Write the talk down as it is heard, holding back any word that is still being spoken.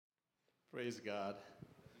Praise God.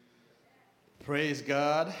 Praise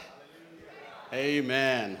God.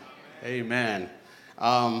 Amen. Amen.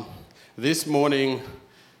 This morning,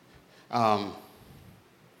 I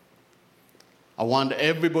want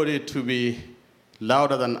everybody to be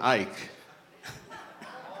louder than Ike.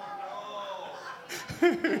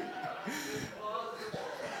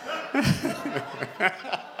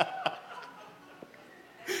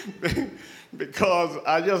 Because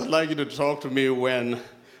I just like you to talk to me when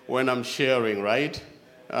I'm sharing, right?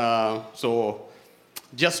 So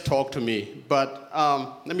just talk to me. But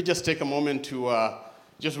let me just take a moment to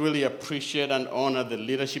just really appreciate and honor the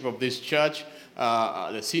leadership of this church,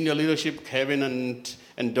 the senior leadership, Kevin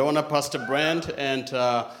and Donna, Pastor Brent, and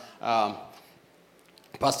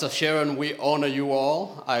Pastor Sharon. We honor you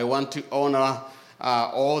all. I want to honor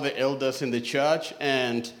all the elders in the church,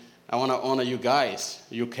 and I want to honor you guys.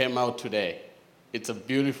 You came out today. It's a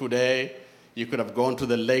beautiful day. You could have gone to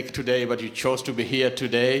the lake today, but you chose to be here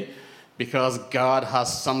today because God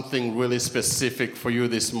has something really specific for you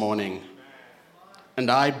this morning.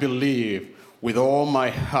 And I believe with all my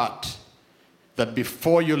heart that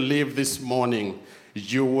before you leave this morning,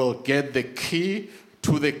 you will get the key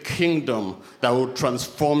to the kingdom that will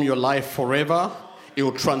transform your life forever. It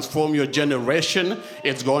will transform your generation.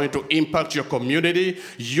 It's going to impact your community.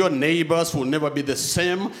 Your neighbors will never be the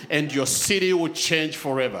same, and your city will change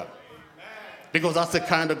forever. Because that's the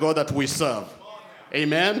kind of God that we serve.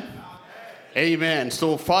 Amen? Amen.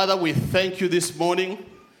 So, Father, we thank you this morning.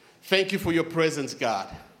 Thank you for your presence, God.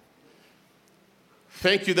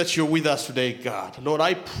 Thank you that you're with us today, God. Lord,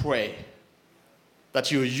 I pray that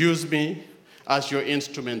you use me as your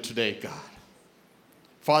instrument today, God.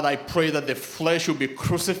 Father, I pray that the flesh will be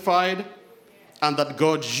crucified and that,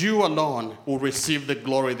 God, you alone will receive the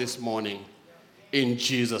glory this morning. In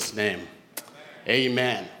Jesus' name.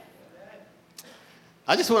 Amen.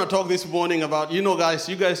 I just want to talk this morning about, you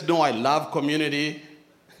guys know I love community.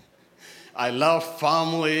 I love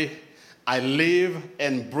family. I live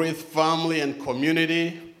and breathe family and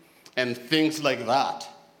community and things like that.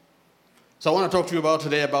 So I want to talk to you about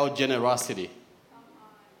today about generosity.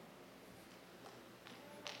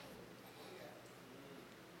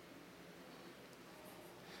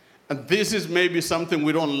 And this is maybe something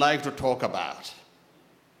we don't like to talk about.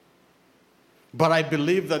 But I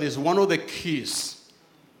believe that is one of the keys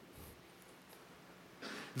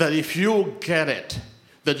that if you get it,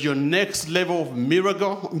 that your next level of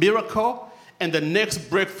miracle and the next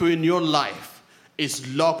breakthrough in your life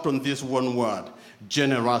is locked on this one word,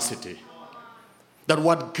 generosity. That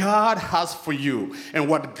what God has for you and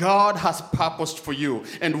what God has purposed for you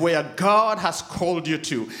and where God has called you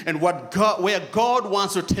to and where God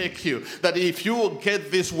wants to take you, that if you will get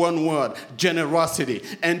this one word, generosity,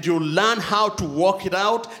 and you learn how to walk it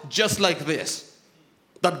out just like this,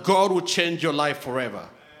 that God will change your life forever.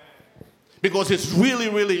 Because it's really,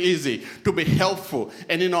 really easy to be helpful.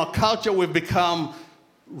 And in our culture, we've become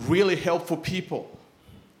really helpful people.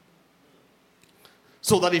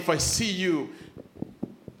 So that if I see you,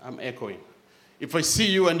 I'm echoing. If I see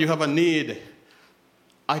you and you have a need,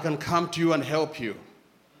 I can come to you and help you.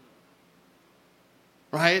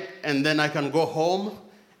 Right? And then I can go home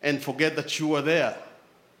and forget that you were there.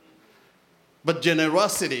 But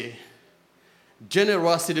generosity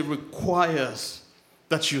requires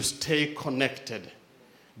that you stay connected.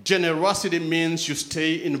 Generosity means you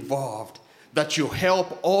stay involved, that you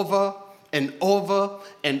help over and over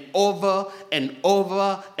and over and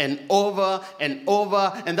over and over and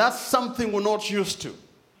over. And that's something we're not used to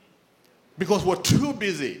because we're too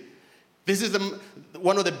busy. This is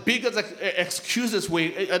one of the biggest excuses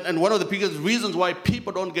and one of the biggest reasons why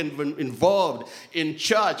people don't get involved in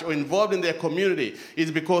church or involved in their community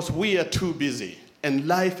is because we are too busy and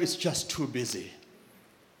life is just too busy.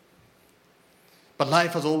 But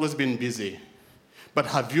life has always been busy. But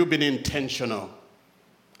have you been intentional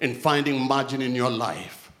in finding margin in your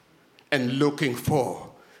life and looking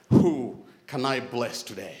for who can I bless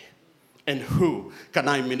today? And who can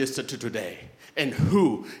I minister to today? And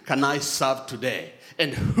who can I serve today?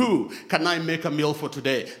 And who can I make a meal for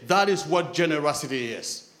today? That is what generosity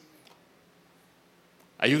is.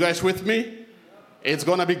 Are you guys with me? It's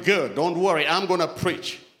going to be good. Don't worry. I'm going to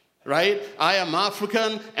preach. Right? I am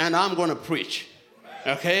African and I'm going to preach.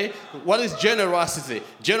 Okay? What is generosity?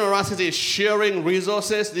 Generosity is sharing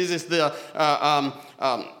resources. This is the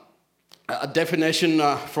a definition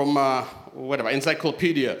from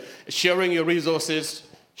encyclopedia. Sharing your resources,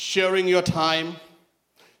 sharing your time,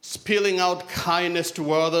 spilling out kindness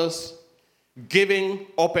to others, giving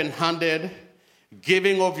open-handed,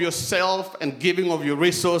 giving of yourself and giving of your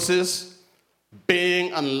resources,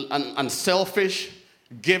 being unselfish,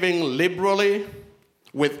 giving liberally,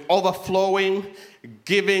 with overflowing,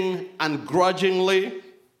 giving ungrudgingly,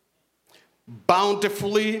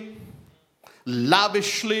 bountifully,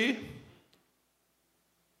 lavishly.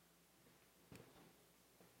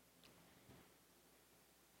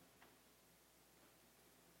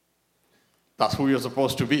 That's who you're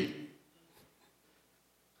supposed to be.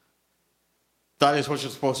 That is what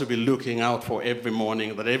you're supposed to be looking out for every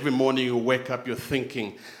morning. That every morning you wake up, you're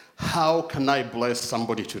thinking, how can I bless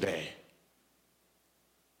somebody today?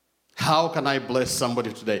 How can I bless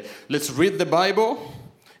somebody today? Let's read the Bible.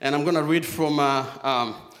 And I'm going to read from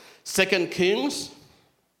 2 Kings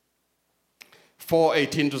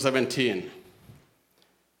 4:18-17.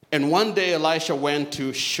 And one day Elisha went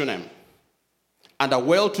to Shunem, and a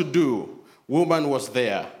well-to-do woman was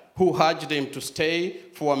there who urged him to stay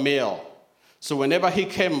for a meal. So whenever he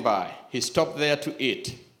came by, he stopped there to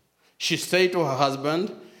eat. She said to her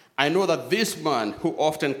husband, I know that this man who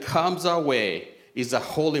often comes our way is a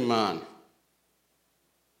holy man.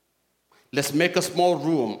 Let's make a small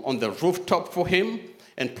room on the rooftop for him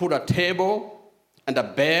and put a table and a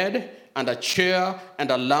bed and a chair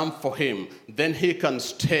and a lamp for him. Then he can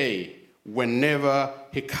stay whenever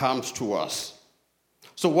he comes to us.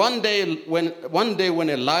 So one day when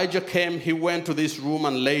Elijah came, he went to this room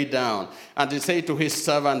and lay down. And he said to his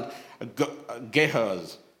servant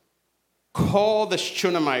Gehazi, call the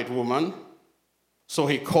Shunammite woman. So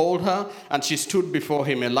he called her, and she stood before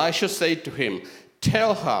him. Elisha said to him,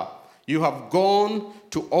 tell her, you have gone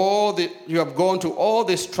to all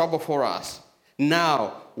this trouble for us.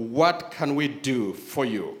 Now, what can we do for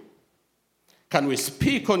you? Can we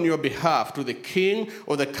speak on your behalf to the king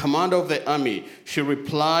or the commander of the army? She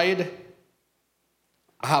replied,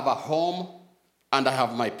 I have a home and I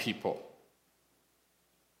have my people.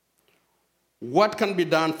 What can be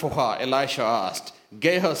done for her? Elisha asked.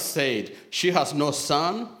 Gehazi said, she has no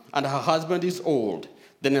son and her husband is old.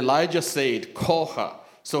 Then Elijah said, call her.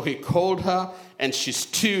 So he called her and she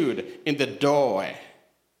stood in the doorway.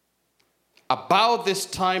 About this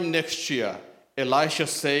time next year, Elisha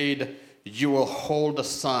said, you will hold a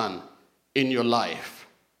son in your life.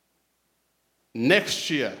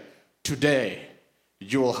 Next year, today,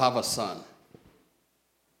 you will have a son.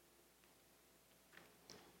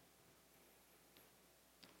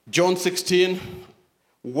 John 16,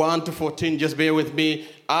 1-14, just bear with me.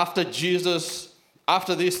 After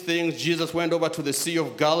these things, Jesus went over to the Sea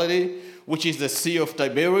of Galilee, which is the Sea of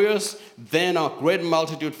Tiberias. Then a great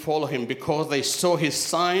multitude followed him because they saw his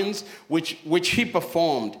signs, which he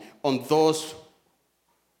performed on those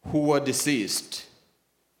who were deceased.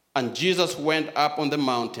 And Jesus went up on the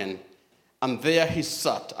mountain, and there he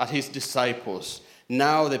sat at his disciples.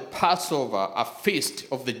 Now the Passover, a feast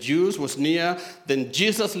of the Jews, was near. Then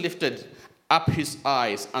Jesus lifted up his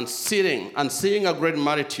eyes, and seeing a great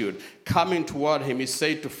multitude coming toward him, he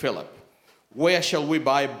said to Philip, where shall we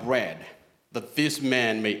buy bread that this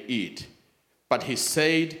man may eat? But he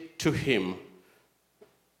said to him,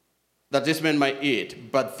 that this man might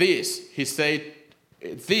eat. But this he said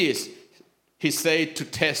to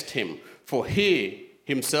test him, for he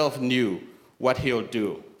himself knew what he'll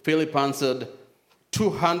do. Philip answered,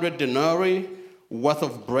 200 denarii worth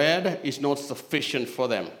of bread is not sufficient for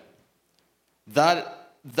them,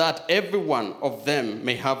 that every one of them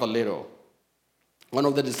may have a little. One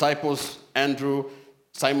of the disciples, Andrew,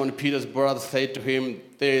 Simon Peter's brother, said to him,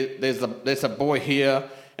 there's a boy here,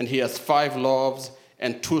 and he has 5 loaves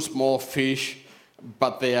and 2 small fish,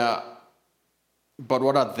 but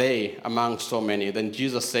what are they among so many? Then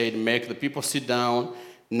Jesus said, make the people sit down.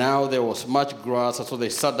 Now there was much grass, and so they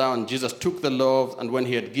sat down. Jesus took the loaves, and when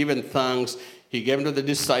he had given thanks, he gave them to the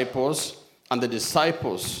disciples, and the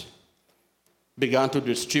disciples began to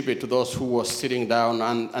distribute to those who were sitting down,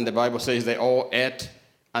 and the Bible says they all ate,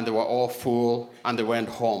 and they were all full, and they went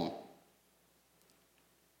home.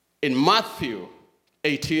 In Matthew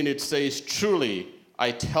 18, it says, truly,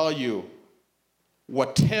 I tell you,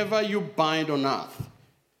 whatever you bind on earth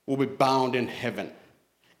will be bound in heaven,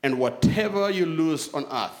 and whatever you loose on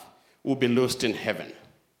earth will be loosed in heaven.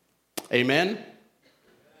 Amen?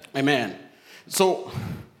 Amen. So,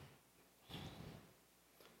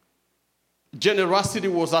 generosity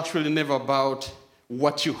was actually never about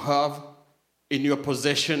what you have in your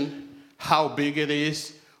possession, how big it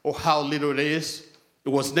is, or how little it is. It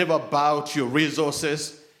was never about your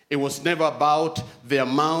resources. It was never about the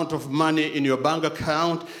amount of money in your bank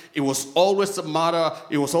account. It was always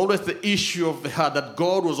the issue of the heart that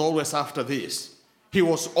God was always after this. He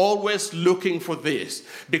was always looking for this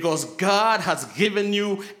because God has given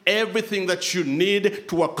you everything that you need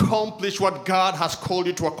to accomplish what God has called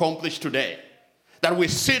you to accomplish today. that we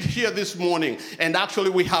sit here this morning and actually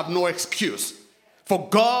we have no excuse. For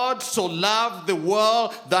God so loved the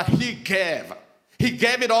world that he gave. He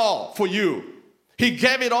gave it all for you. He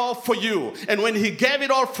gave it all for you. And when he gave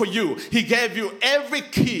it all for you, he gave you every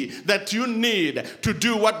key that you need to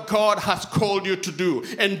do what God has called you to do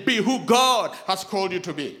and be who God has called you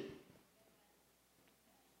to be.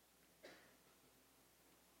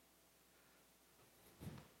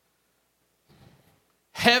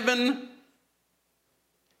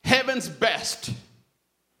 Heaven's best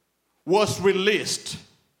was released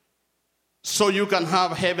so you can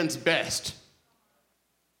have heaven's best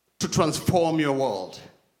to transform your world.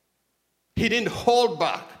 He didn't hold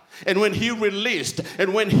back. And when he released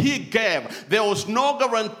and when he gave, there was no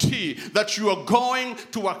guarantee that you are going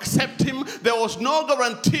to accept him. There was no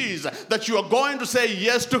guarantees that you are going to say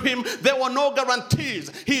yes to him. There were no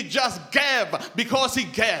guarantees. He just gave because he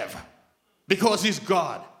gave, because he's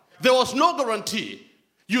God. There was no guarantee.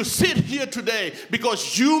 You sit here today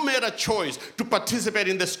because you made a choice to participate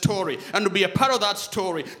in the story and to be a part of that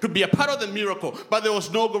story, to be a part of the miracle, but there was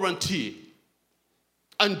no guarantee.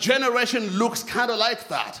 And generation looks kind of like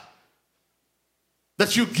that.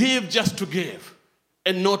 That you give just to give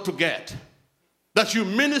and not to get. That you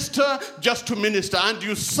minister just to minister and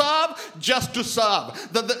you serve just to serve.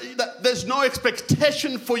 That there's no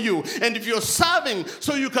expectation for you. And if you're serving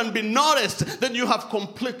so you can be noticed, then you have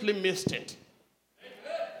completely missed it.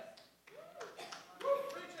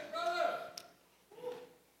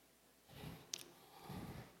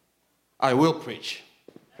 I will preach.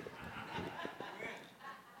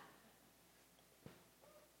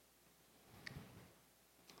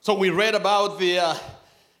 So we read about the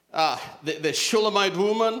Shulamite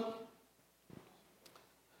woman,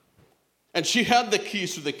 and she had the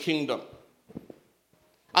keys to the kingdom.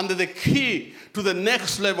 And the key to the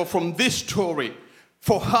next level from this story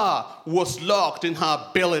for her was locked in her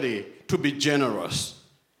ability to be generous,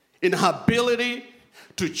 in her ability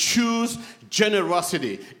to choose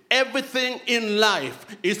generosity. Everything in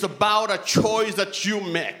life is about a choice that you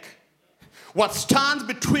make. What stands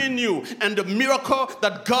between you and the miracle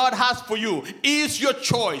that God has for you is your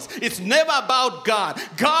choice. It's never about God.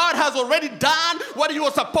 God has already done what he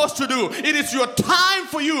was supposed to do. It is your time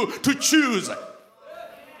for you to choose.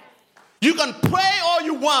 You can pray all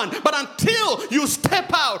you want, but until you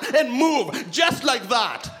step out and move just like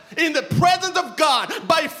that, in the presence of God,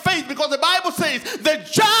 by faith, because the Bible says the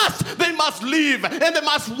just, they must live and they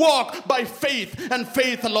must walk by faith and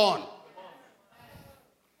faith alone.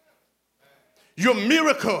 Your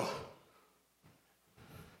miracle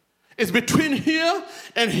is between here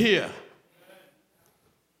and here.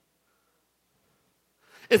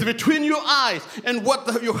 It's between your eyes and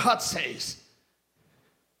what your heart says.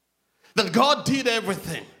 That God did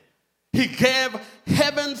everything. He gave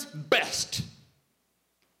heaven's best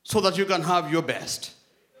so that you can have your best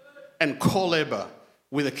and co-labor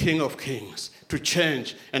with the King of Kings to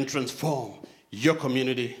change and transform your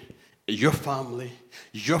community, your family,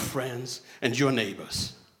 your friends, and your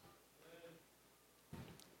neighbors.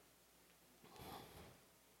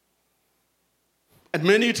 And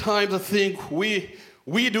many times I think we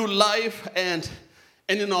do life and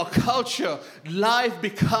in our culture,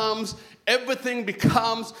 everything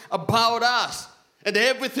becomes about us. And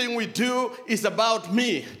everything we do is about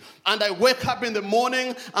me. And I wake up in the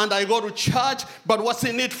morning and I go to church, but what's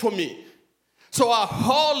in it for me? So our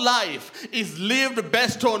whole life is lived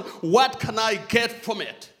based on what can I get from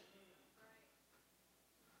it.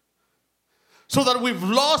 So that we've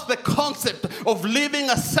lost the concept of living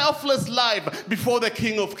a selfless life before the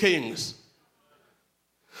King of Kings.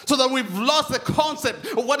 So that we've lost the concept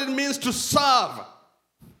of what it means to serve.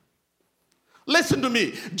 Listen to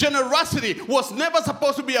me. Generosity was never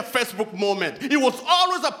supposed to be a Facebook moment. It was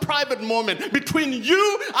always a private moment between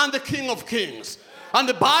you and the King of Kings. And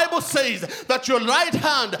the Bible says that your right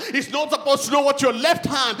hand is not supposed to know what your left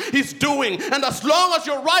hand is doing. And as long as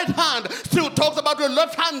your right hand still talks about what your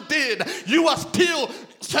left hand did, you are still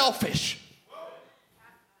selfish.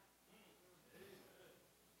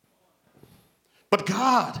 But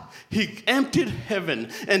God, he emptied heaven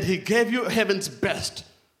and he gave you heaven's best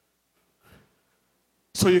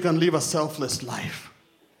so you can live a selfless life.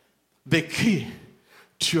 The key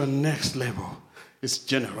to your next level is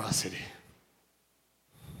generosity.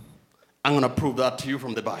 I'm going to prove that to you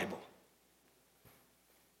from the Bible.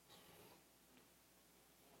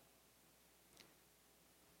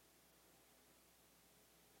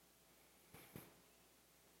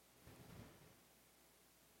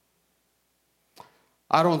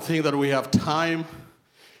 I don't think that we have time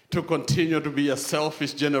to continue to be a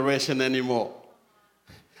selfish generation anymore.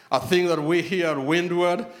 I think that we here at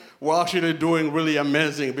Windward, we're actually doing really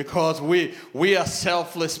amazing because we are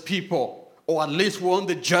selfless people. Or at least we're on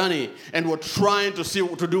the journey and we're trying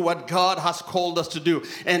to do what God has called us to do.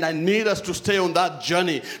 And I need us to stay on that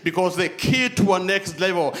journey because the key to our next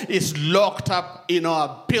level is locked up in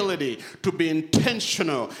our ability to be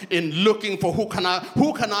intentional in looking for who can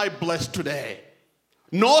I bless today.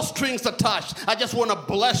 No strings attached. I just want to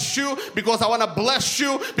bless you because I want to bless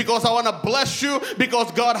you because I want to bless you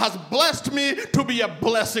because God has blessed me to be a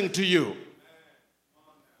blessing to you.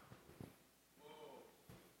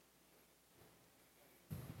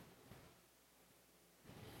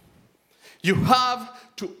 You have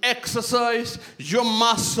to exercise your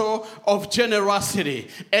muscle of generosity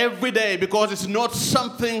every day because it's not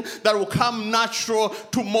something that will come natural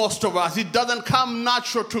to most of us. It doesn't come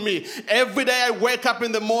natural to me. Every day I wake up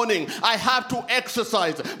in the morning, I have to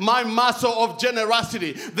exercise my muscle of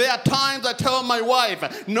generosity. There are times I tell my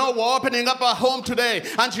wife, no, we're opening up our home today.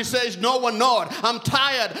 And she says, no, we're not. I'm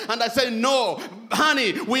tired. And I say, no,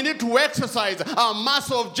 honey, we need to exercise our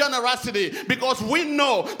muscle of generosity because we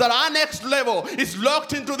know that our next level is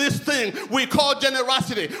locked into this thing we call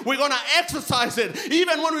generosity. We're going to exercise it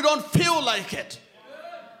even when we don't feel like it.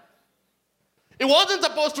 It wasn't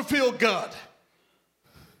supposed to feel good.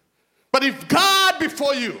 But if God be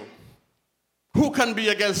for you, who can be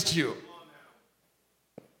against you?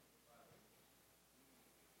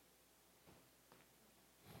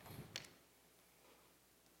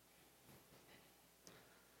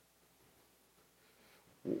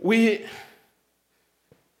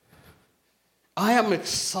 I am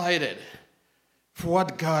excited for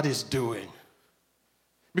what God is doing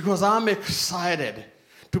because I'm excited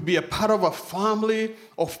to be a part of a family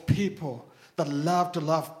of people that love to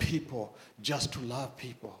love people just to love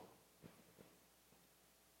people.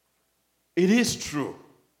 It is true.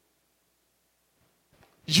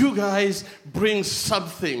 You guys bring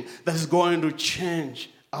something that is going to change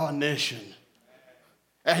our nation.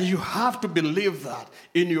 And you have to believe that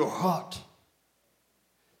in your heart.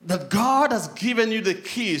 That God has given you the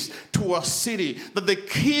keys to a city, that the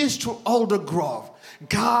keys to Alder Grove,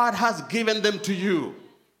 God has given them to you.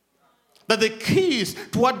 That the keys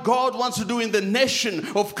to what God wants to do in the nation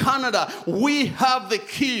of Canada, we have the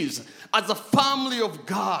keys as a family of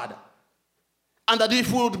God. And that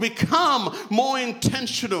if we would become more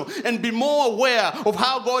intentional and be more aware of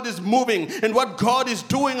how God is moving and what God is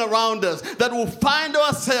doing around us, that we'll find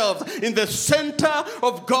ourselves in the center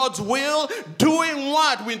of God's will, doing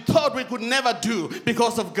what we thought we could never do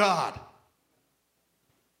because of God.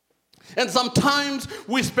 And sometimes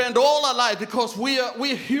we spend all our life because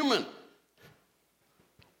we're human.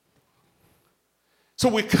 So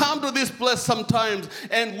we come to this place sometimes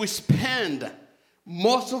and we spend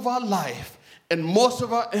most of our life and most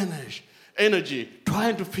of our energy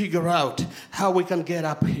trying to figure out how we can get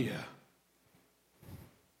up here.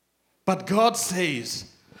 But God says,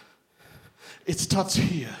 it starts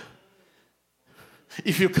here.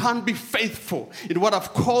 If you can't be faithful in what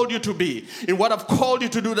I've called you to be, in what I've called you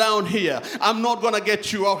to do down here, I'm not going to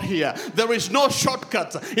get you out here. There is no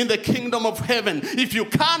shortcut in the kingdom of heaven. If you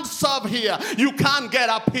can't serve here, you can't get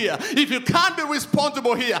up here. If you can't be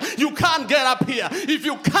responsible here, you can't get up here. If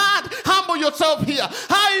you can't humble yourself here,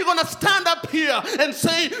 how are you going to stand up here and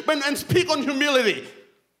say and speak on humility?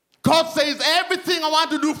 God says, everything I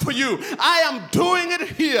want to do for you, I am doing it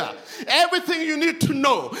here. Everything you need to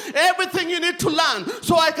know, everything you need to learn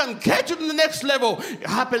so I can get you to the next level, it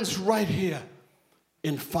happens right here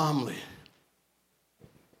in family.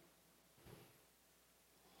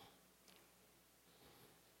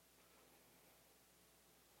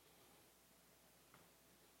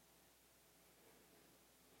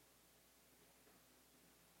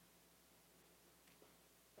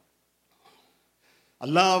 I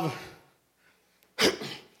love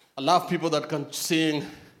people that can sing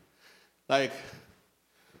like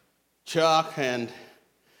Chuck and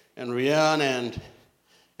Rian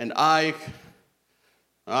and Ike,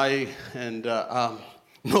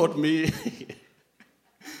 not me.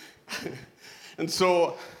 And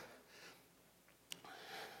so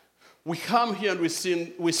we come here and we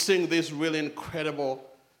sing these really incredible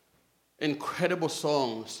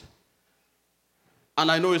songs. And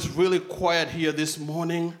I know it's really quiet here this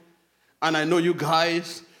morning. And I know you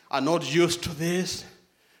guys are not used to this.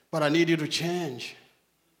 But I need you to change.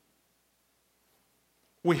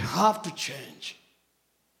 We have to change.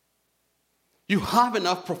 You have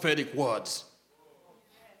enough prophetic words.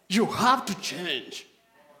 You have to change.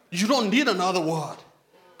 You don't need another word.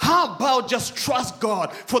 How about just trust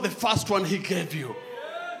God for the first one He gave you?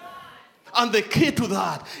 And the key to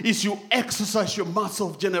that is you exercise your muscle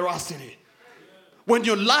of generosity. When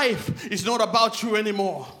your life is not about you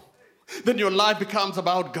anymore, then your life becomes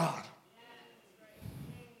about God.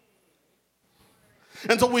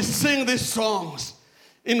 And so we sing these songs,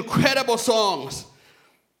 incredible songs.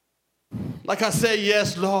 Like I say,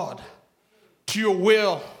 yes, Lord, to your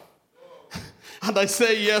will. And I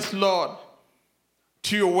say, yes, Lord,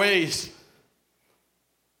 to your ways.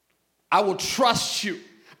 I will trust you.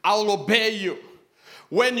 I will obey you.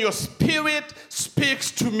 When your spirit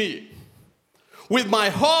speaks to me, with my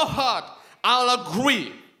whole heart, I'll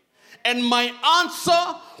agree. And my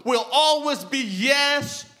answer will always be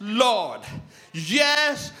yes, Lord.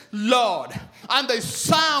 Yes, Lord. And they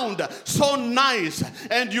sound so nice,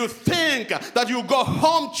 and you think that you go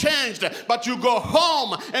home changed, but you go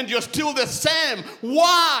home and you're still the same.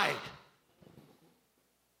 Why?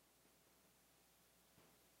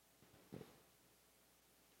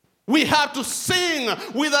 We have to sing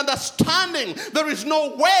with understanding. There is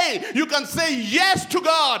no way you can say yes to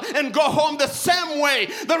God and go home the same way.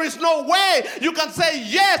 There is no way you can say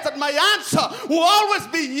yes, and my answer will always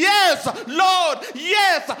be yes, Lord,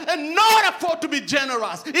 yes, and not afford to be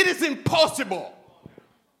generous. It is impossible.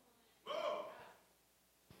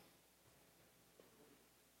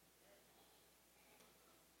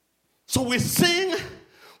 So we sing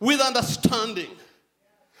with understanding.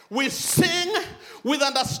 We sing with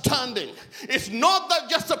understanding. It's not that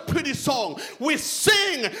just a pretty song. We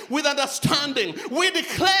sing with understanding. We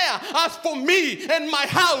declare, as for me and my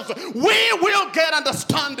house, we will get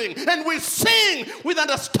understanding. And we sing with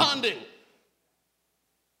understanding.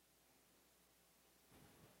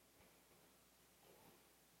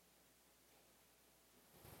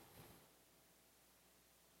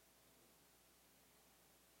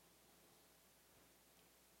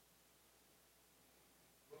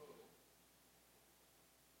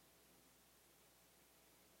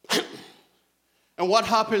 And what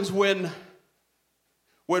happens when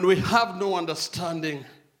we have no understanding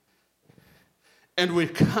and we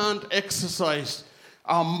can't exercise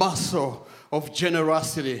our muscle of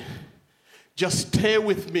generosity? Just stay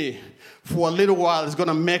with me for a little while. It's going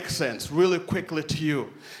to make sense really quickly to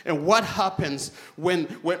you. And what happens when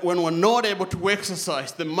we're not able to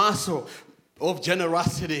exercise the muscle of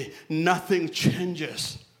generosity? Nothing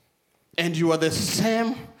changes. And you are the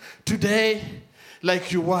same today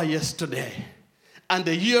like you were yesterday. And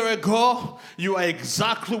a year ago, you are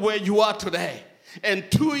exactly where you are today. And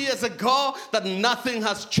 2 years ago, that nothing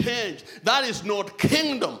has changed. That is not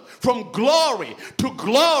kingdom. From glory to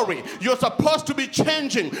glory, you're supposed to be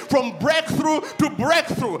changing from breakthrough to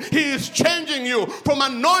breakthrough. He is changing you from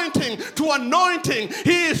anointing to anointing.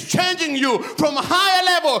 He is changing you from a higher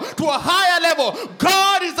level to a higher level.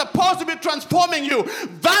 God is supposed to be transforming you.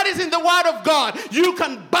 That is in the Word of God. You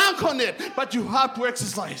can bank on it, but you have to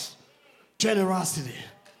exercise generosity.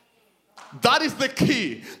 That is the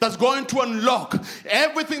key that's going to unlock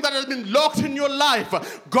everything that has been locked in your life.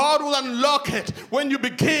 God will unlock it when you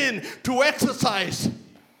begin to exercise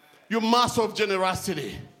your muscle of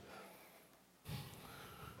generosity.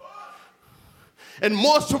 And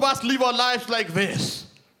most of us live our lives like this.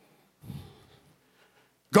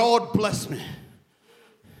 God bless me.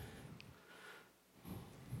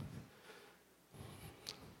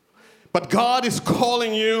 But God is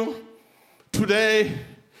calling you today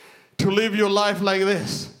to live your life like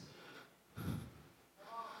this.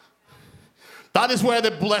 That is where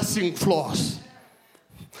the blessing flows.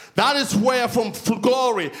 That is where from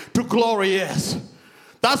glory to glory is.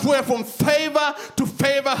 That's where from favor to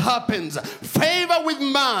favor happens. Favor with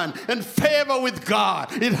man and favor with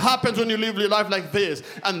God. It happens when you live your life like this.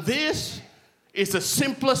 And this is the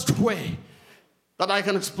simplest way that I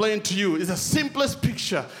can explain to you. It's the simplest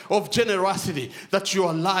picture of generosity, that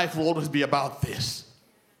your life will always be about this.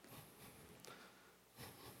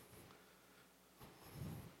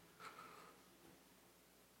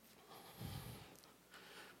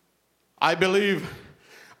 I believe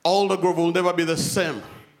Alder Grove will never be the same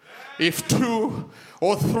if 2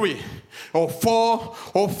 or 3 or 4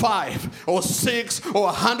 or 5 or 6 or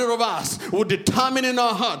 100 of us would determine in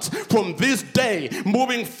our hearts from this day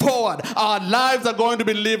moving forward, our lives are going to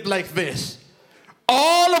be lived like this.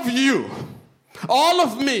 All of you, all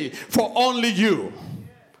of me, for only you.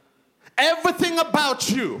 Everything about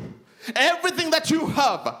you, everything that you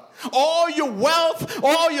have, all your wealth,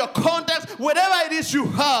 all your contacts, whatever it is you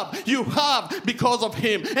have because of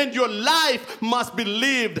him. And your life must be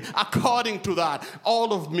lived according to that.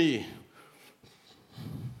 All of me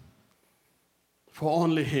for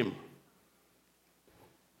only him.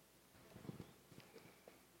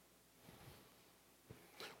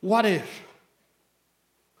 What if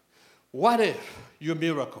your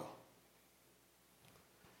miracle?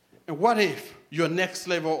 And what if your next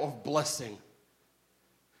level of blessing?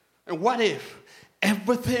 And what if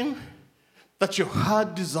everything that your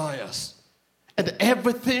heart desires and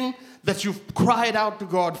everything that you've cried out to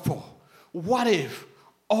God for, what if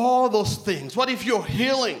all those things, what if your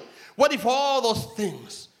healing, what if all those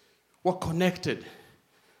things were connected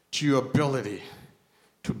to your ability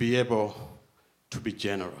to be able to be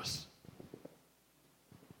generous?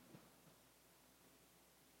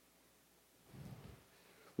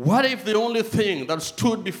 What if the only thing that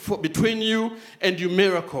stood between you and your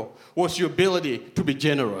miracle was your ability to be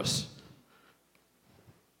generous?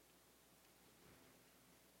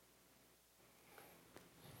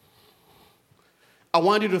 I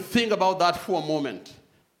want you to think about that for a moment.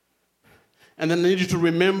 And then I need you to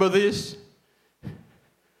remember this.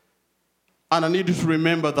 And I need you to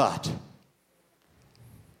remember that.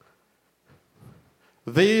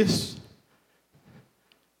 This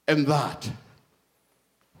and that.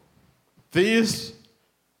 This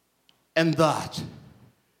and that.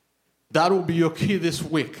 That will be your key this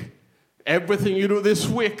week. Everything you do this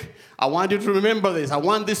week, I want you to remember this. I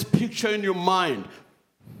want this picture in your mind.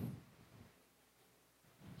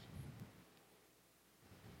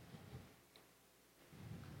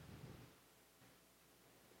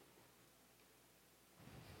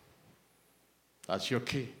 That's your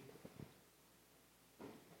key.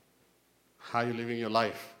 How are you living your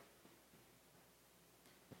life?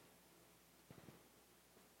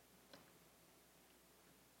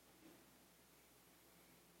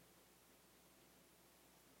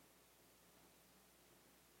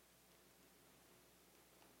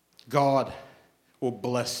 God will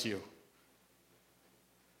bless you.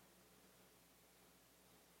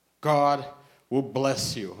 God will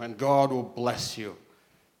bless you, and God will bless you.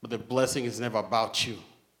 But the blessing is never about you.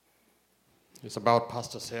 It's about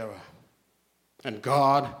Pastor Sarah. And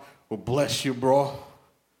God will bless you, bro.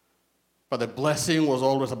 But the blessing was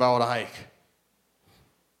always about Ike.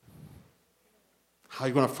 How are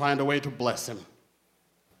you going to find a way to bless him?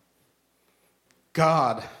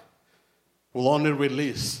 God will only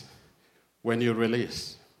release when you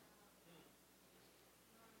release.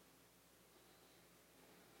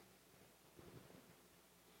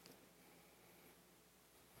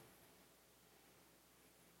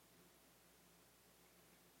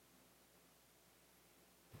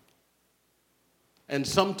 And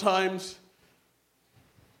sometimes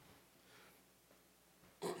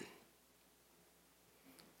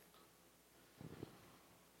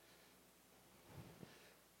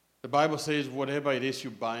the Bible says whatever it is you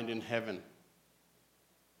bind in heaven,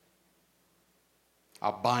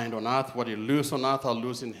 I'll bind on earth. What you loose on earth, I'll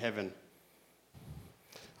loose in heaven.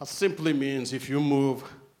 That simply means if you move,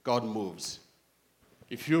 God moves.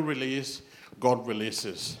 If you release, God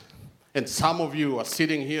releases. And some of you are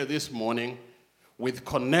sitting here this morning with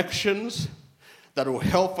connections that will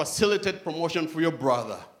help facilitate promotion for your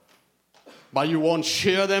brother. But you won't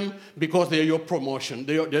share them because they're your promotion.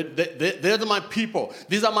 They're my people.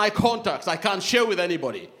 These are my contacts. I can't share with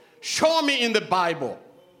anybody. Show me in the Bible.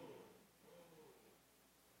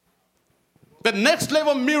 The next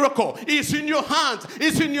level miracle is in your hands,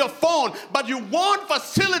 is in your phone, but you won't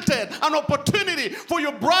facilitate an opportunity for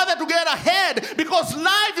your brother to get ahead because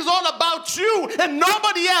life is all about you and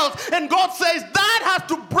nobody else. And God says that has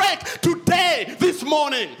to break today, this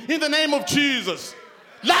morning, in the name of Jesus.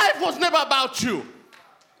 Life was never about you.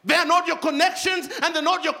 They are not your connections, and they're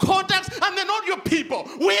not your contacts, and they're not your people.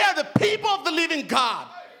 We are the people of the living God.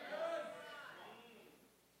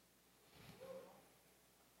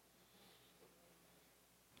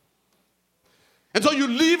 And so you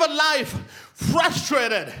live a life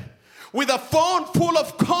frustrated with a phone full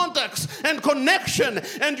of contacts and connection,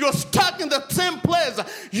 and you're stuck in the same place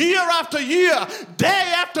year after year,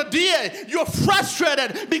 day after day. You're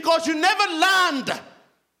frustrated because you never learned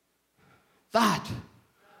that.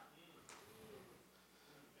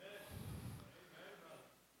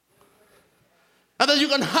 And that you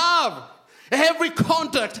can have every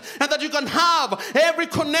contact, and that you can have every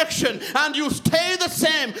connection, and you stay the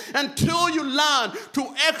same until you learn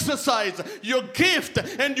to exercise your gift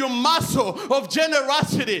and your muscle of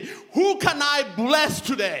generosity. Who can I bless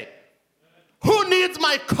today? Who needs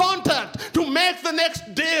my contact to make the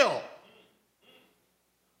next deal?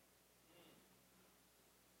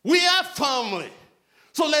 We are family,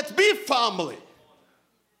 so let's be family.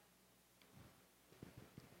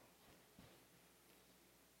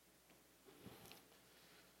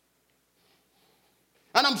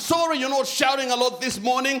 And I'm sorry you're not shouting a lot this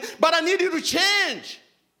morning, but I need you to change.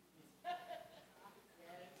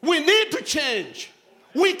 We need to change.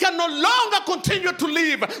 We can no longer continue to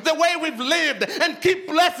live the way we've lived and keep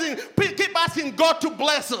asking God to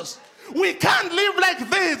bless us. We can't live like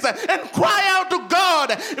this and cry out to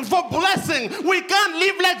God for blessing. We can't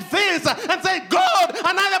live like this and say, God,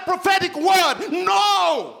 another prophetic word.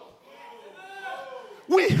 No.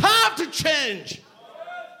 We have to change.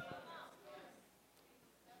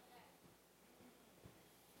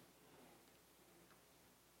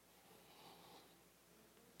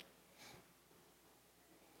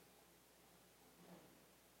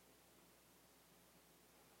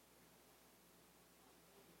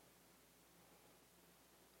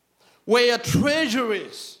 Where your treasure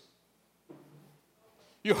is,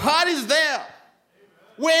 your heart is there.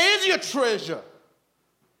 Where is your treasure?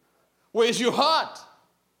 Where is your heart?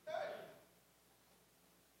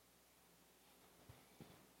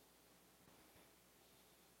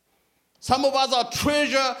 Some of us, our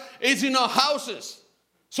treasure is in our houses.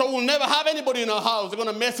 So we'll never have anybody in our house. They're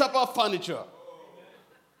going to mess up our furniture.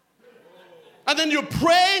 And then you're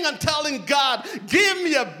praying and telling God, give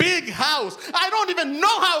me a big house. I don't even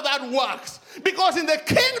know how that works. Because in the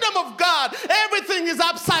kingdom of God, everything is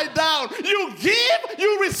upside down. You give,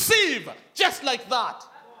 you receive. Just like that.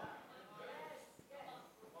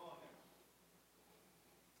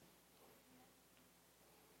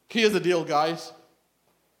 Here's the deal, guys.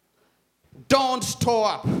 Don't store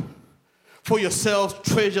up for yourselves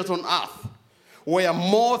treasures on earth, where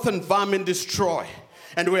moth and vermin destroy,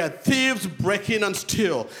 and where thieves break in and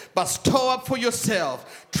steal. But store up for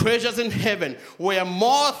yourself treasures in heaven, where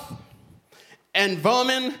moth and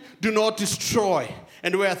vermin do not destroy,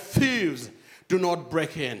 and where thieves do not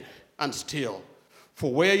break in and steal.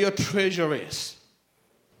 For where your treasure is.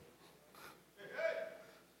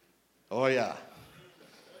 Oh yeah.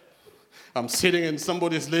 I'm sitting in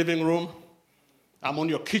somebody's living room. I'm on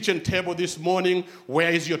your kitchen table this morning.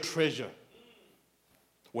 Where is your treasure?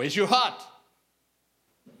 Where's your heart?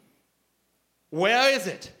 Where is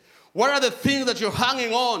it? What are the things that you're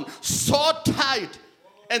hanging on so tight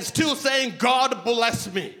and still saying, God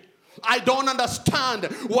bless me? I don't understand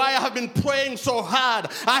why I have been praying so hard.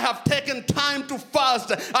 I have taken time to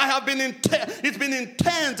fast. I have been it's been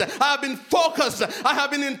intense. I have been focused. I have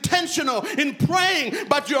been intentional in praying.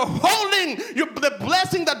 But you're holding the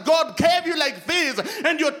blessing that God gave you like this,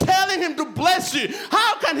 and you're telling him to bless you.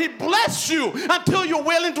 How can he bless you until you're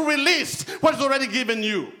willing to release what he's already given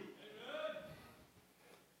you?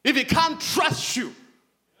 If he can't trust you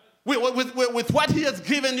with what he has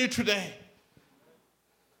given you today.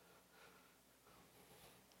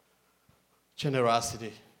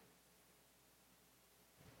 Generosity.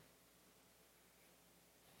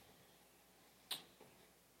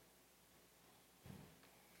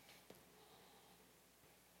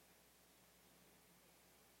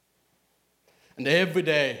 And every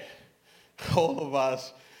day, all of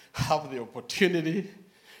us have the opportunity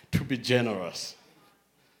to be generous.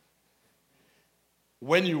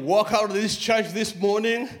 When you walk out of this church this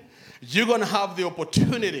morning, you're going to have the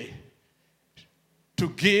opportunity to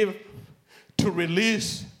give, to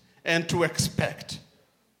release, and to expect.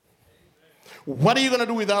 What are you going to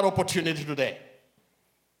do with that opportunity today?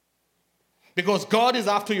 Because God is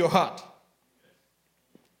after your heart.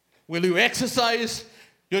 Will you exercise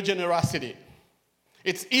your generosity?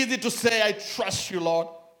 It's easy to say, I trust you, Lord.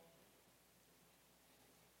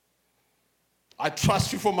 I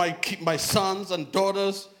trust you for my sons and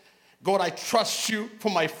daughters. God, I trust you for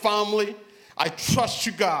my family. I trust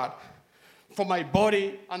you, God, for my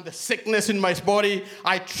body and the sickness in my body.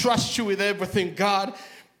 I trust you with everything, God.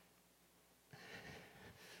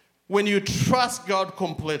 When you trust God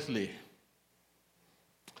completely,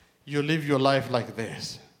 you live your life like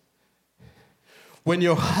this. When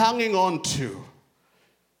you're hanging on to,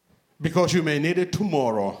 because you may need it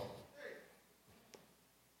tomorrow,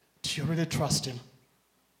 do you really trust him?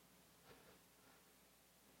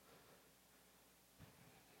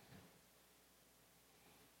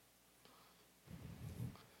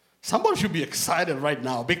 Somebody should be excited right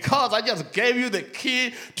now because I just gave you the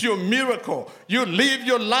key to your miracle. You live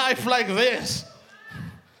your life like this.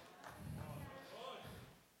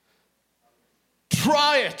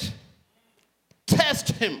 Try it.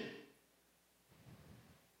 Test him.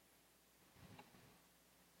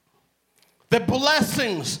 The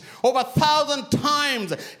blessings of 1,000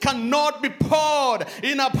 times cannot be poured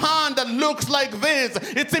in a pan that looks like this.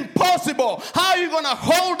 It's impossible. How are you going to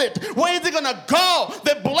hold it? Where is it going to go?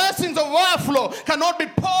 The blessings of overflow cannot be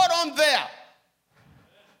poured on there.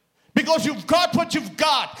 Because you've got what you've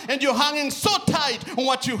got and you're hanging so tight on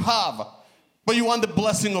what you have. But you want the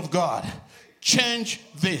blessing of God. Change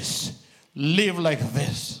this. Live like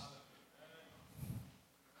this.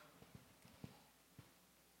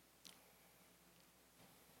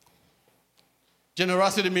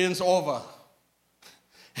 Generosity means over.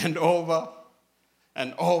 and over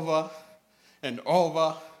and over and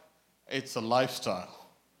over. It's a lifestyle.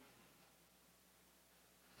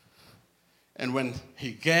 And when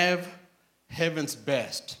he gave heaven's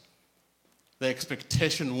best, the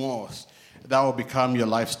expectation was that will become your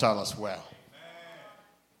lifestyle as well.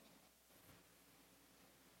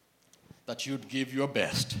 That you'd give your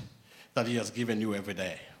best that he has given you every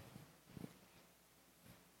day.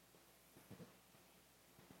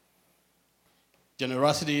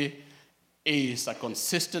 Generosity is a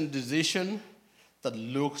consistent decision that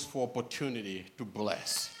looks for opportunity to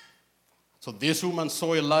bless. So this woman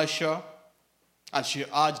saw Elisha and she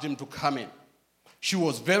urged him to come in. She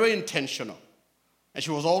was very intentional and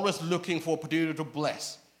she was always looking for opportunity to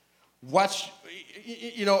bless.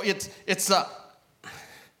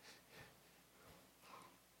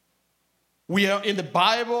 We are in the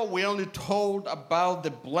Bible, we're only told about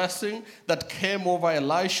the blessing that came over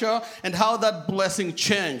Elisha and how that blessing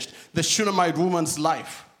changed the Shunammite woman's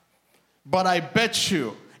life. But I bet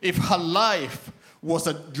you, if her life was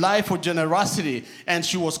a life of generosity and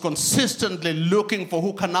she was consistently looking for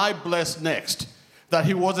who can I bless next, that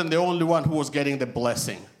he wasn't the only one who was getting the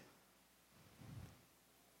blessing.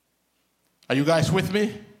 Are you guys with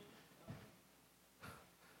me?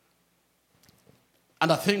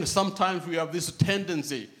 And I think sometimes we have this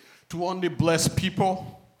tendency to only bless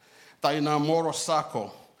people that in our moral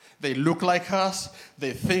circle. They look like us,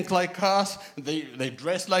 they think like us, they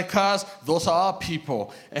dress like us. Those are our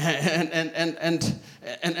people. And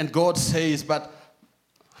God says, but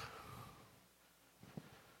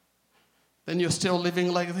then you're still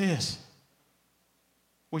living like this.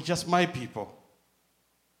 We're just my people.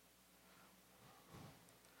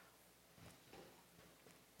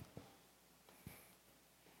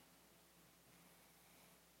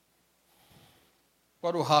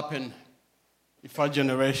 What will happen if our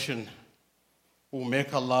generation will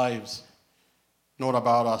make our lives not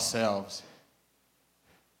about ourselves,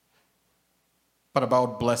 but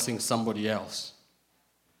about blessing somebody else?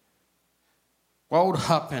 What would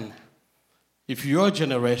happen if your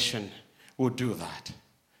generation would do that?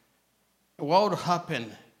 What would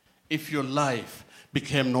happen if your life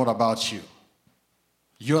became not about you,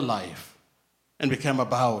 your life, and became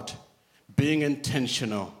about being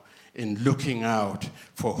intentional in looking out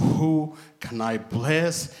for who can I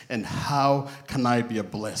bless and how can I be a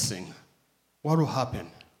blessing? What will happen?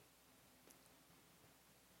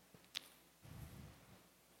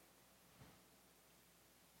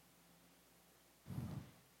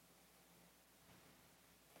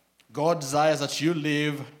 God desires that you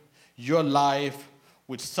live your life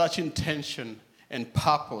with such intention and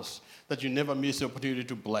purpose that you never miss the opportunity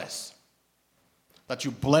to bless. That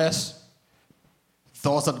you bless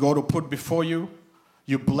those that God will put before you,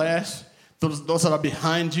 you bless those that are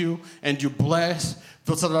behind you, and you bless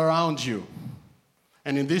those that are around you.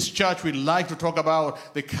 And in this church, we like to talk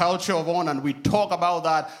about the culture of honor, and we talk about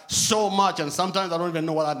that so much, and sometimes I don't even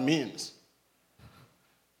know what that means.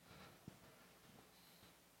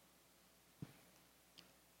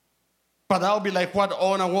 But that would be like what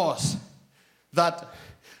honor was. That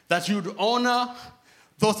you'd honor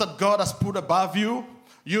those that God has put above you,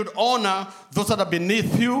 you'd honor those that are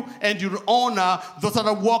beneath you, and you'd honor those that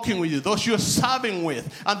are walking with you, those you're serving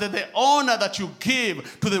with. And that the honor that you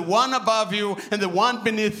give to the one above you and the one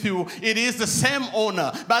beneath you, it is the same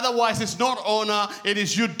honor. But otherwise, it's not honor, it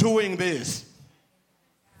is you doing this.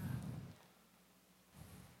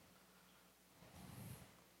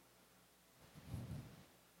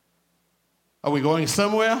 Are we going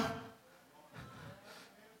somewhere?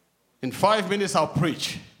 In 5 minutes, I'll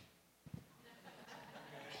preach.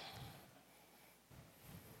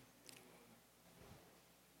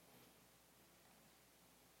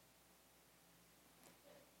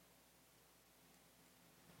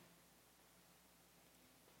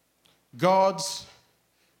 God's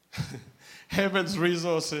heaven's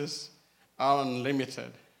resources are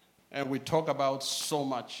unlimited. And we talk about so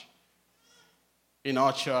much in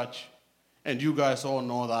our church. And you guys all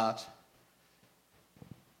know that.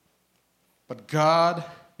 But God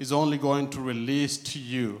is only going to release to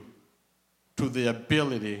you to the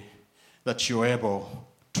ability that you're able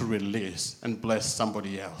to release and bless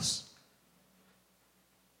somebody else.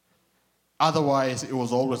 Otherwise, it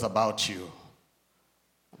was always about you.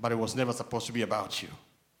 But it was never supposed to be about you.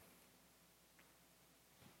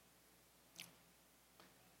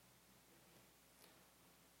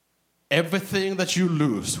 Everything that you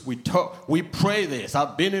lose, we pray this.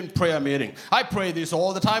 I've been in prayer meeting. I pray this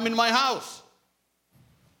all the time in my house.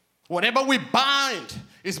 Whatever we bind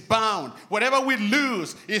is bound. Whatever we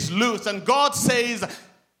lose is loose. And God says,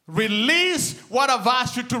 Release what I've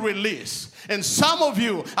asked you to release. And some of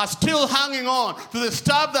you are still hanging on to the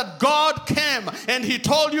stuff that God came and he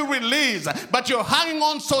told you release. But you're hanging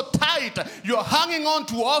on so tight. You're hanging on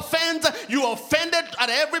to offense. You're offended at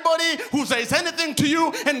everybody who says anything to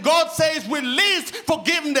you. And God says release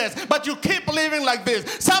forgiveness. But you keep living like this.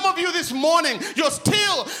 Some of you this morning, you're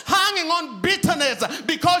still hanging on bitterness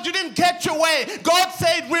because you didn't get your way. God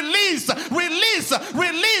said release, release,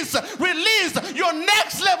 release, release. Your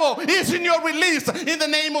next level is in your release in the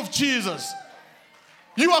name of Jesus.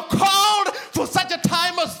 You are called for such a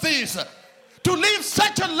time as this, to live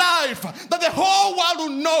such a life that the whole world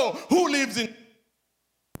will know who lives in.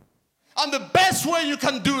 And the best way you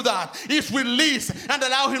can do that is release and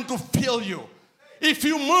allow him to fill you. If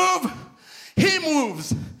you move, he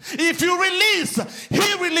moves. If you release,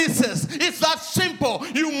 he releases. It's that simple.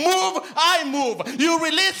 You move, I move. You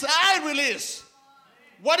release, I release.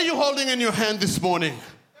 What are you holding in your hand this morning?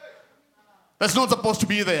 That's not supposed to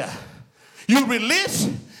be there. You release,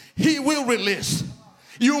 he will release.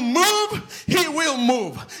 You move, he will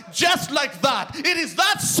move. Just like that. It is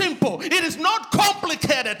that simple. It is not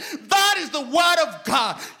complicated. That is the word of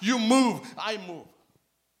God. You move, I move.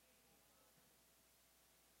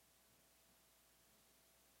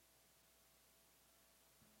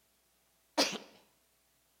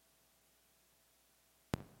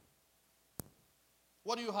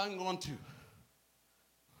 What are you hanging on to?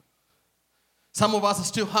 Some of us are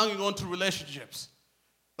still hanging on to relationships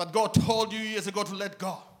that God told you years ago to let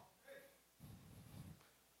go.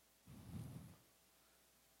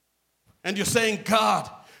 And you're saying, God,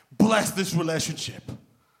 bless this relationship.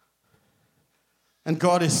 And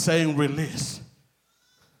God is saying, release,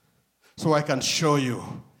 so I can show you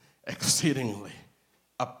exceedingly,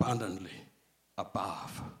 abundantly,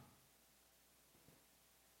 above.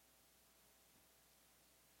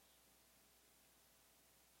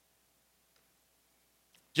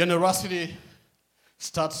 Generosity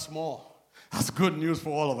starts small. That's good news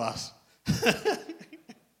for all of us.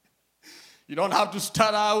 You don't have to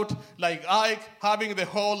start out like Ike, having the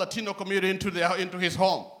whole Latino community into his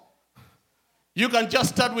home. You can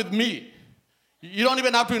just start with me. You don't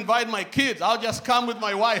even have to invite my kids. I'll just come with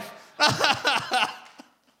my wife.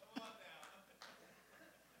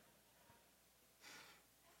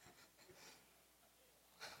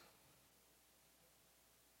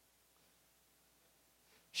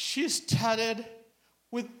 She started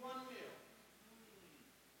with one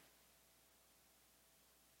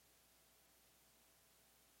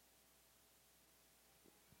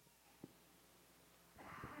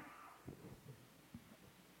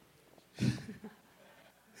meal.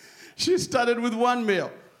 She started with one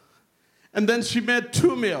meal. And then she made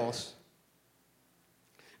 2 meals.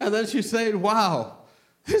 And then she said, wow,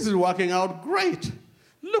 this is working out great.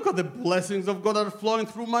 Look at the blessings of God that are flowing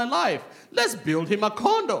through my life. Let's build him a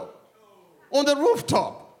condo on the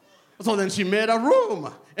rooftop. So then she made a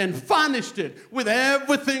room and furnished it with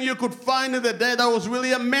everything you could find in the day that was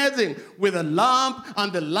really amazing. With a lamp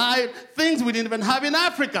and the light, things we didn't even have in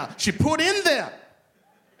Africa. She put in there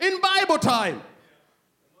in Bible time.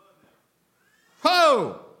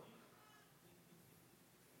 Oh!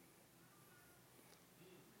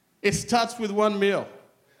 It starts with one meal.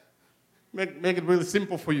 Make it really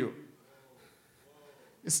simple for you.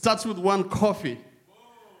 It starts with one coffee.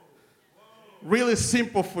 Really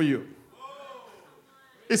simple for you.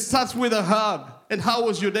 It starts with a hug. And how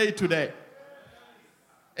was your day today?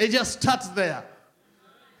 It just starts there.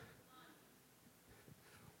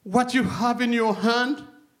 What you have in your hand,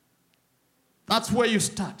 that's where you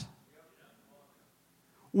start.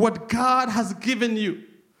 What God has given you,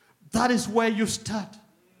 that is where you start.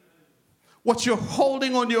 What you're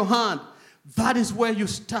holding on your hand, that is where you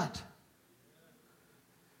start.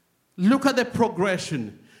 Look at the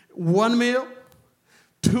progression. 1 meal,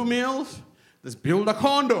 2 meals, let's build a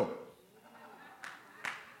condo.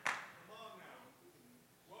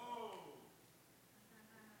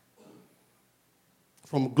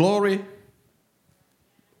 From glory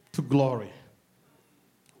to glory.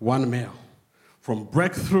 1 meal. From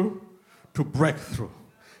breakthrough to breakthrough.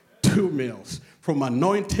 2 meals. From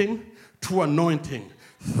anointing to anointing.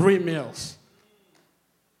 3 meals.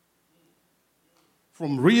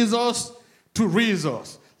 From resource to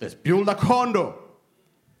resource. Let's build a condo.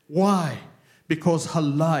 Why? Because her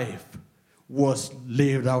life was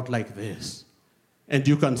lived out like this. And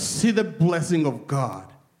you can see the blessing of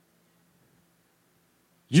God.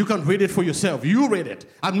 You can read it for yourself. You read it.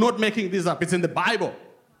 I'm not making this up. It's in the Bible.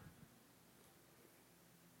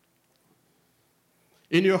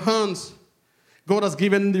 In your hands, God has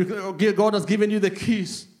given you the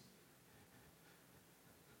keys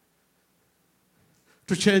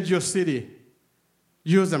to change your city.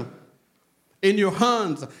 Use them. In your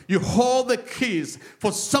hands, you hold the keys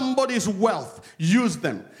for somebody's wealth. Use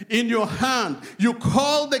them. In your hand, you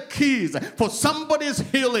hold the keys for somebody's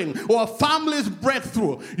healing or a family's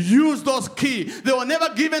breakthrough. Use those keys. They were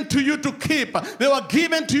never given to you to keep. They were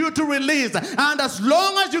given to you to release. And as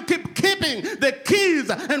long as you keep keeping the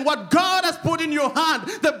keys and what God has put in your hand,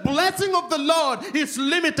 the blessing of the Lord is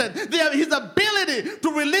limited. His ability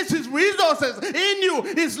to release his resources in you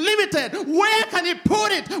is limited. Where can he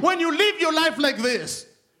put it when you live your life like this?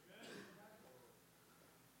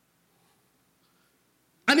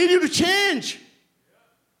 I need you to change.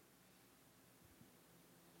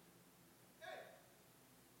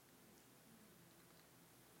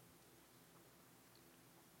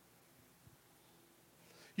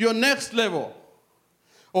 Your next level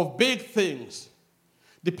of big things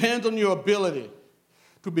depends on your ability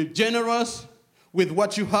to be generous with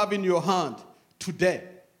what you have in your hand today.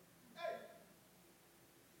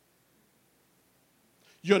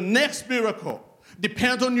 Your next miracle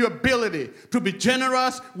depends on your ability to be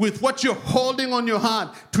generous with what you're holding on your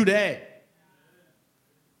hand today.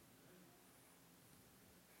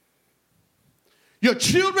 Your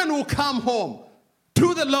children will come home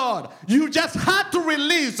to the Lord. You just had to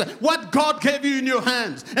release what God gave you in your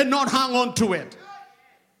hands and not hang on to it.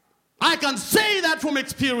 I can say that from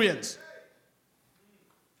experience.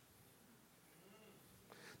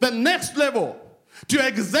 The next level to your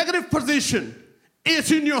executive position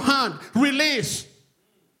is in your hand. Release.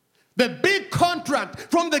 The big contract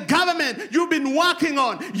from the government you've been working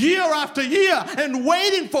on year after year and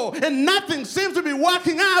waiting for, and nothing seems to be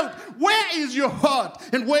working out. Where is your heart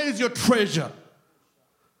and where is your treasure?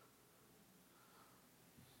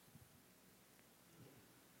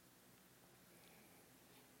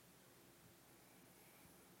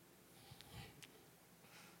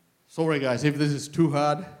 Sorry guys, if this is too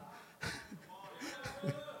hard.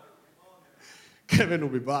 Kevin will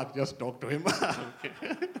be back, just talk to him.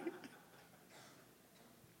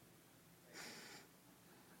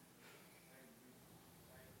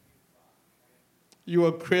 You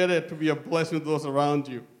are created to be a blessing to those around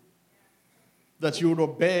you. That you would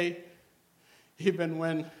obey even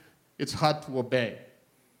when it's hard to obey.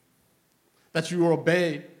 That you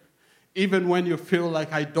obey even when you feel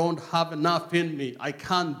like I don't have enough in me. I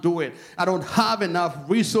can't do it. I don't have enough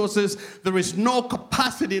resources. There is no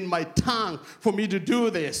capacity in my tongue for me to do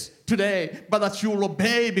this today. But that you will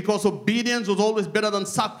obey because obedience was always better than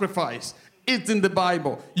sacrifice. It's in the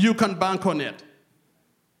Bible. You can bank on it.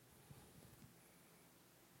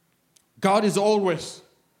 God is always,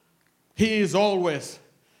 He is always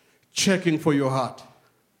checking for your heart.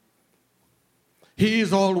 He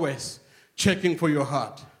is always checking for your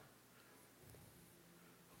heart.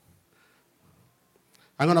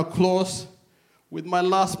 I'm going to close with my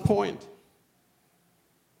last point.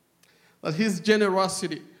 That His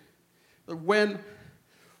generosity, that when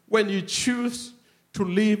you choose to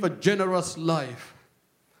live a generous life,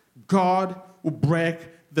 God will break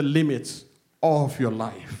the limits of your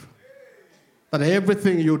life. That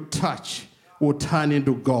everything you touch will turn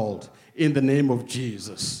into gold in the name of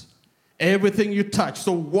Jesus. Everything you touch.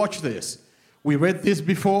 So watch this. We read this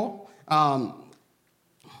before. I'm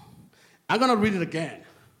going to read it again.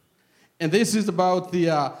 And this is about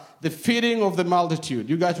the feeding of the multitude.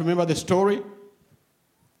 You guys remember the story?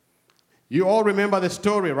 You all remember the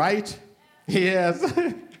story, right? Yes.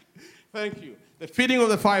 Thank you. The feeding of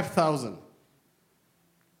the 5,000.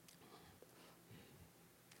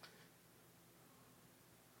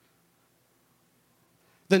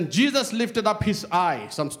 Then Jesus lifted up his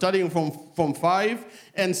eyes, I'm studying from 5,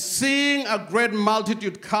 and seeing a great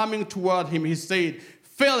multitude coming toward him, he said,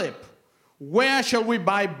 Philip, where shall we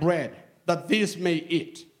buy bread that these may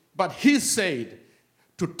eat? But he said,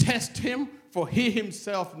 to test him, for he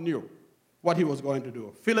himself knew what he was going to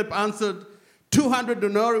do. Philip answered, 200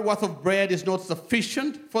 denarii worth of bread is not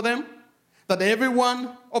sufficient for them, that every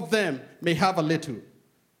one of them may have a little.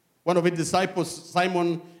 One of his disciples,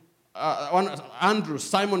 Andrew,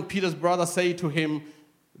 Simon Peter's brother, said to him,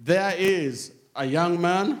 there is a young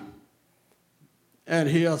man, and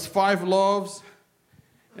he has 5 loaves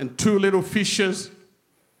and 2 little fishes.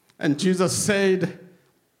 And Jesus said,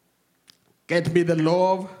 get me the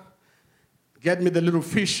loaf, get me the little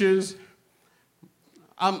fishes.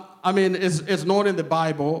 It's not in the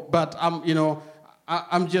Bible, but I'm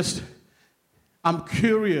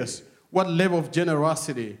curious what level of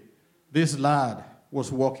generosity this lad was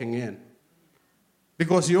walking in.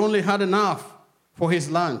 Because he only had enough for his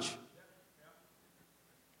lunch.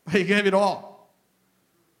 He gave it all.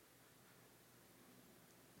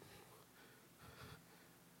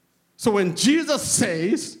 So when Jesus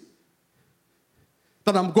says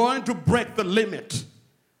that I'm going to break the limit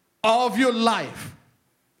of your life,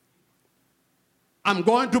 I'm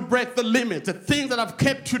going to break the limits, the things that have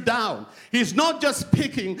kept you down. He's not just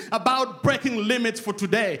speaking about breaking limits for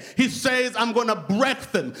today. He says, I'm going to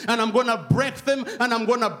break them, and I'm going to break them, and I'm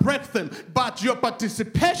going to break them. But your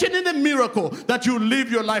participation in the miracle that you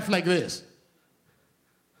live your life like this.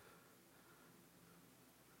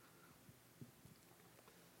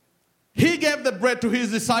 He gave the bread to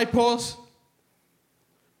his disciples.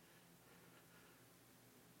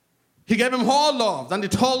 He gave them whole loaves, and he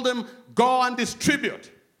told them, go and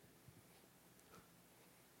distribute.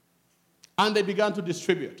 And they began to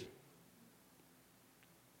distribute.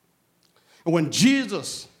 And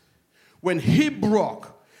when he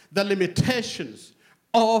broke the limitations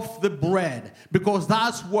of the bread, because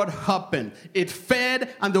that's what happened. It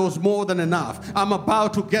fed and there was more than enough. I'm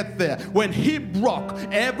about to get there. When he broke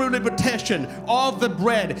every limitation of the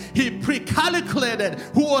bread, he pre-calculated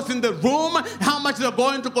who was in the room, how much they're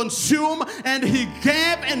going to consume, and he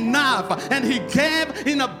gave enough, and he gave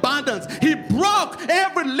in abundance. He broke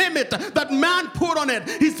every limit that man put on it.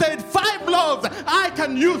 He said, 5 loaves, I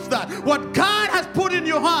can use that. What God has put in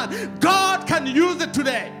your heart, God can use it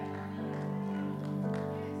today.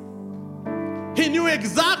 He knew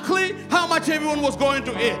exactly how much everyone was going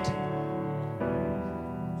to eat.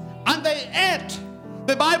 And they ate.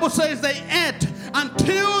 The Bible says they ate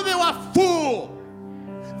until they were full.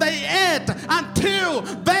 They ate until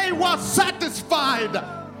they were satisfied.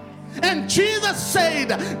 And Jesus said,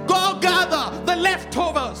 go gather the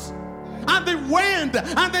leftovers. And they went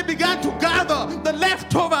and they began to gather the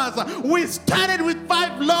leftovers. We started with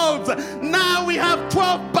 5 loaves. Now we have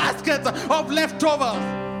 12 baskets of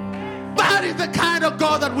leftovers. That is the kind of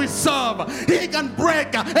God that we serve. He can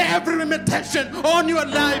break every limitation on your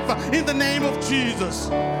life in the name of Jesus.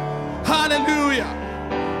 Hallelujah.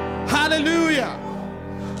 Hallelujah.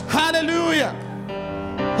 Hallelujah.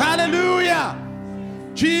 Hallelujah.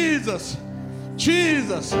 Jesus.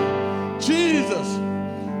 Jesus. Jesus.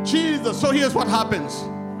 Jesus. So here's what happens.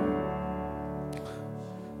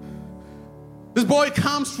 This boy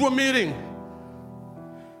comes to a meeting.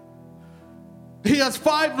 He has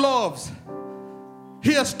 5 loaves.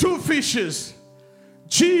 He has 2 fishes.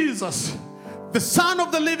 Jesus, the Son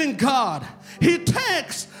of the living God, he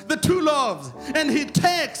takes the 2 loaves and he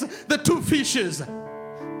takes the 2 fishes.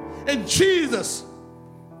 And Jesus,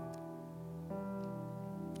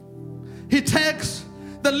 he takes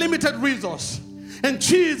the limited resource. And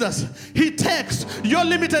Jesus, he takes your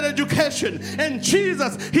limited education. And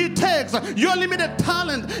Jesus, he takes your limited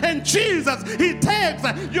talent. And Jesus, he takes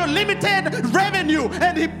your limited revenue.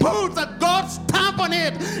 And he puts a God stamp on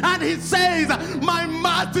it. And he says, my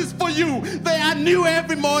mouth is for you. They are new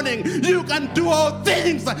every morning. You can do all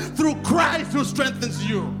things through Christ who strengthens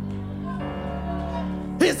you.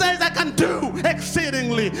 He says, I can do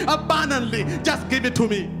exceedingly, abundantly. Just give it to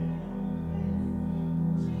me.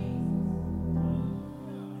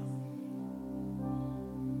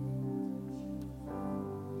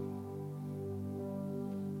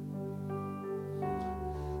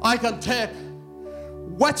 I can take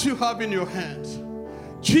what you have in your hands.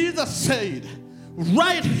 Jesus said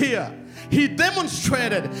right here, he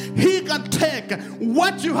demonstrated he can take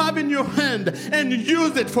what you have in your hand and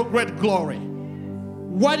use it for great glory.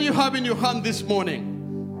 What do you have in your hand this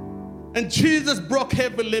morning? And Jesus broke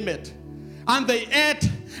every limit. And they ate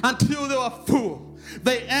until they were full.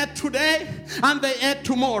 They ate today and they ate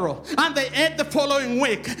tomorrow and they ate the following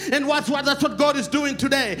week. And that's what God is doing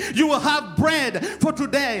today. You will have bread for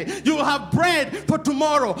today. You will have bread for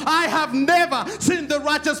tomorrow. I have never seen the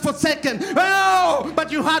righteous forsaken. Oh,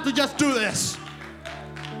 but you had to just do this.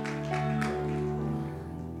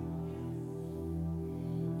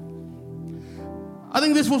 I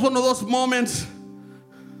think this was one of those moments,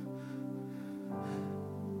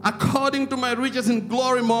 according to my riches and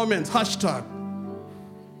glory moments, hashtag.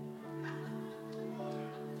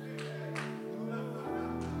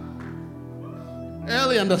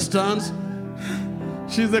 Ellie understands.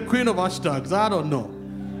 She's the queen of hashtags. I don't know.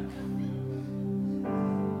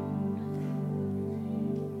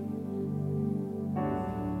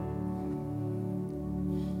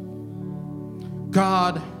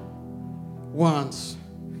 God wants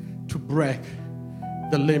to break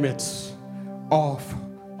the limits of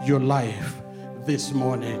your life this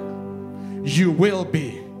morning. You will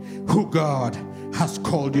be who God has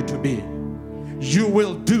called you to be. You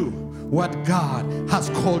will do what God has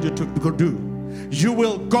called you to do. You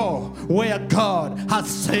will go where God has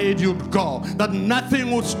said you'd go. That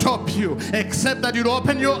nothing will stop you except that you'd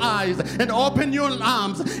open your eyes and open your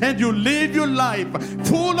arms and you live your life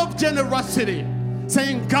full of generosity,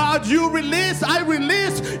 saying, God, you release, I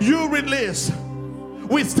release, you release.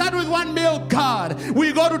 We start with 1 meal, God.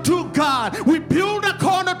 We go to 2, God. We build a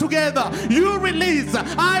corner together. You release,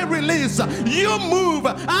 I release. You move,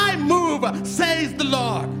 I move, says the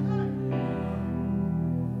Lord.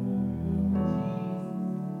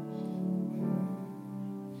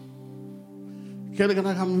 Kelly, can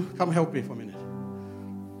I come help me for a minute?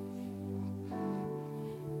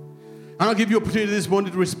 And I'll give you opportunity this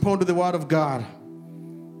morning to respond to the word of God.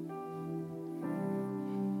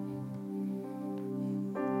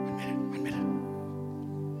 One minute.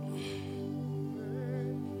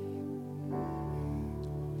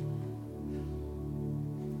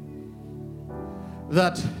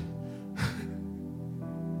 That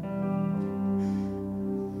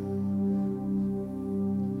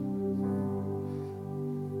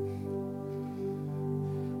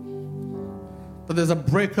there's a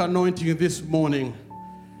breaker anointing this morning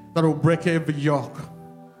that will break every yoke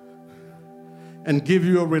and give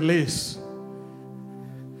you a release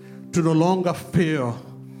to no longer feel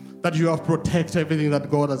that you have protected everything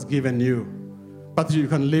that God has given you, but you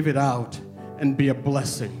can live it out and be a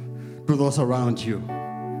blessing to those around you.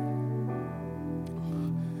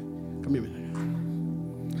 Come here.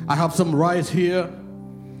 I have some rice here.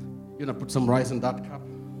 You're gonna put some rice in that cup.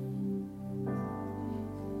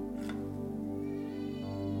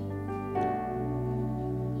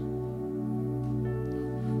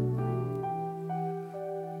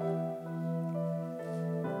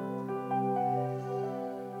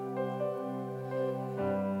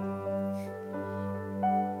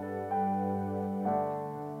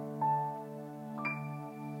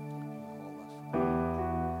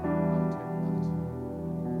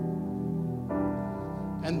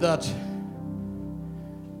 And that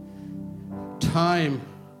time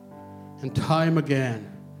and time again,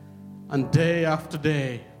 and day after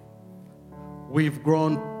day, we've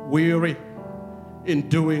grown weary in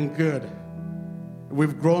doing good.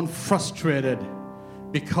 We've grown frustrated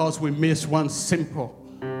because we missed one simple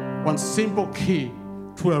key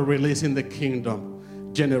to a release in the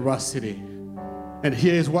kingdom: generosity. And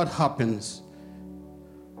here's what happens.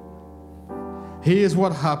 Here's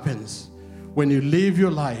what happens when you live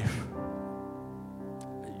your life.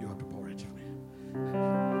 You have to pour it to me.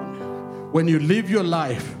 When you live your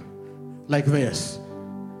life like this,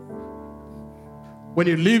 when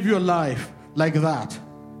you live your life like that,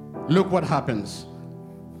 look what happens.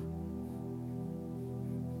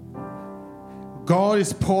 God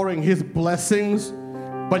is pouring his blessings,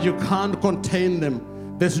 but you can't contain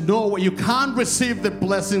them. There's no way. You can't receive the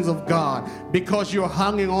blessings of God because you're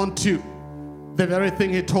hanging on to the very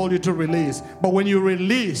thing he told you to release. But when you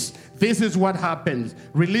release, this is what happens.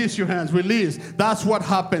 Release your hands, release. That's what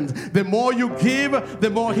happens. The more you give, the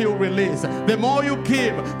more he'll release. The more you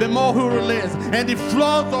give, the more he'll release. And it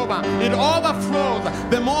flows over, it overflows.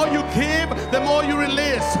 The more you give, the more you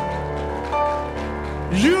release.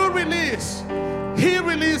 You release, he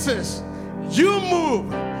releases. You move,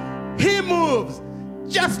 he moves.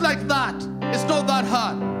 Just like that. It's not that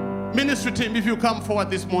hard. Ministry team, if you come forward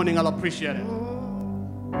this morning, I'll appreciate it.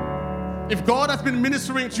 If God has been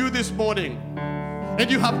ministering to you this morning and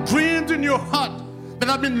you have dreams in your heart that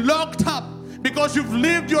have been locked up because you've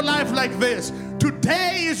lived your life like this,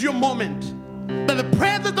 today is your moment. That the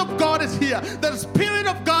presence of God is here. That the Spirit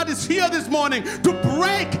of God is here this morning to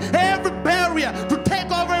break every barrier, to take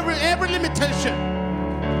over every limitation.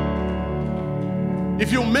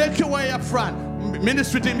 If you make your way up front,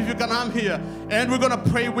 ministry team, if you can come here, and we're going to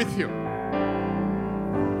pray with you.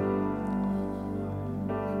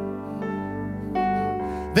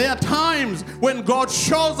 There are times when God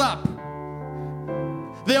shows up.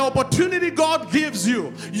 The opportunity God gives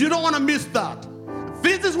you, you don't want to miss that.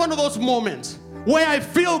 This is one of those moments where I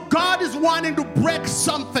feel God is wanting to break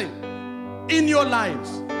something in your lives.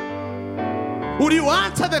 Would you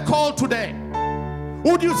answer the call today?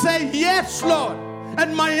 Would you say, yes, Lord?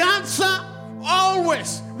 And my answer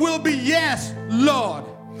always will be yes, Lord.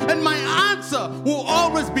 And my answer will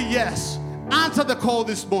always be yes. Answer the call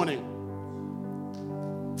this morning.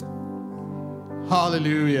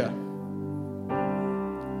 Hallelujah.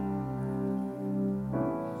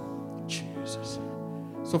 Jesus.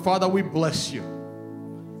 So, Father, we bless you.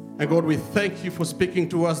 And God, we thank you for speaking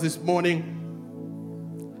to us this morning.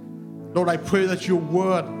 Lord, I pray that your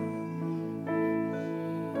word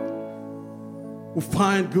will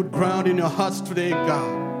find good ground in your hearts today,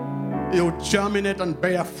 God. It will germinate and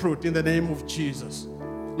bear fruit in the name of Jesus.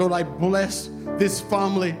 Lord, I bless this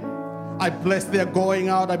family. I bless their going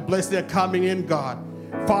out. I bless their coming in, God.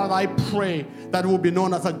 Father, I pray that we'll be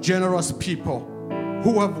known as a generous people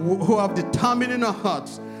who have determined in our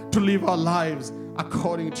hearts to live our lives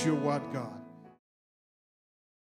according to your word, God.